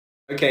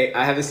Okay,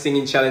 I have a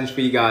singing challenge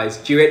for you guys.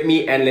 Duet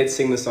me and let's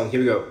sing the song. Here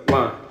we go.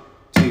 1,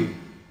 2,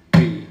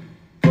 3,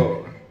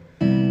 4.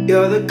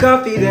 You're the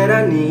coffee that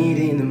I need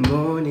in the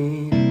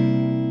morning.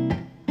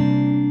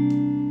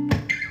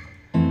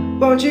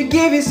 Won't you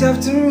give yourself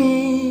to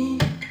me?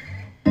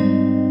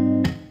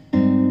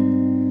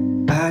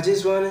 I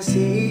just wanna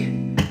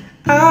see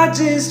how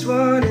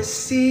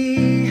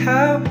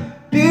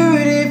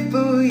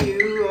beautiful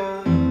you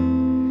are.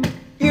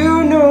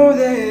 You know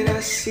that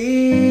I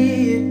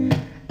see it.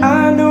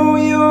 I know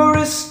you're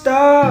a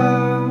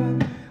star.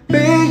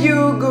 Where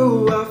you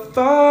go, I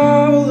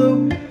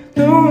follow,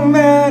 no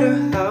matter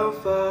how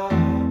far.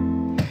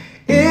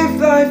 If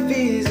life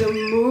is a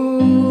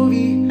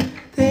movie,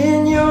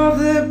 then you're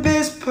the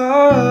best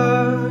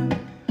part.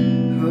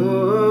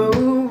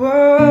 Oh,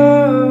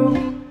 oh,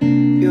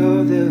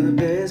 you're the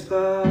best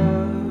part.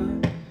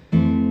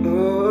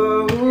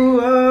 Oh,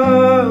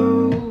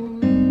 oh.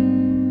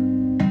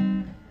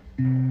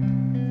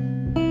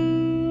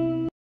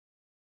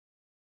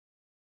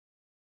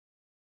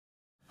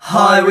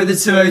 Hi, we're the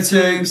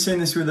 202. Sing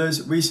this with us.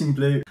 We sing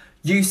blue.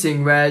 You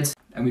sing red.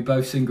 And we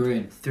both sing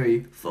green.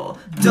 3, 4.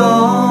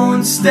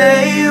 Don't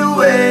stay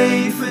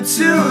away for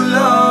too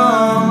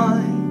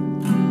long.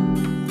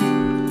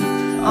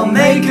 I'll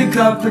make a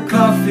cup of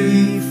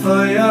coffee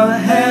for your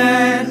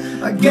head.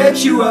 I'll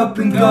get you up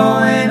and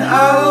going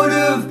out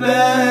of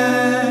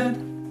bed.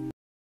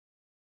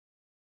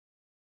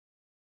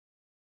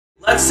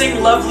 Let's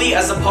sing Lovely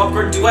as a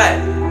popcorn duet.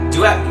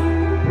 Duet me.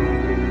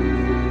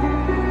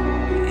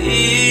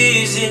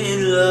 Isn't it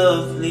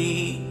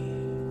lovely?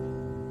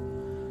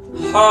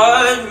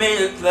 Heart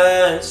made of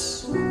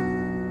glass,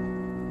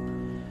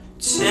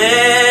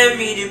 tear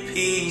me to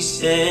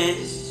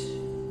pieces.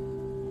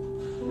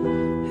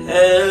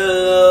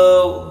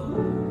 Hello.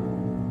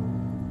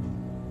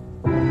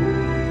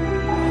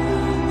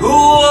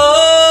 Whoa.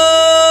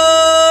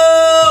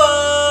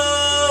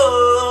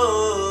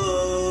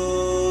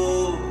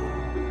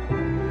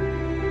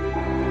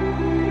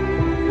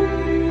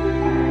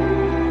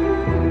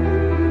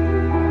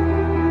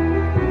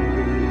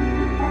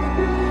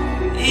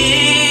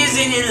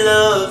 Isn't it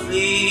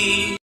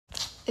lovely?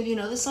 If you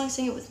know this song,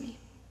 sing it with me.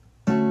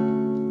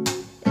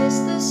 It's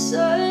the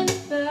sun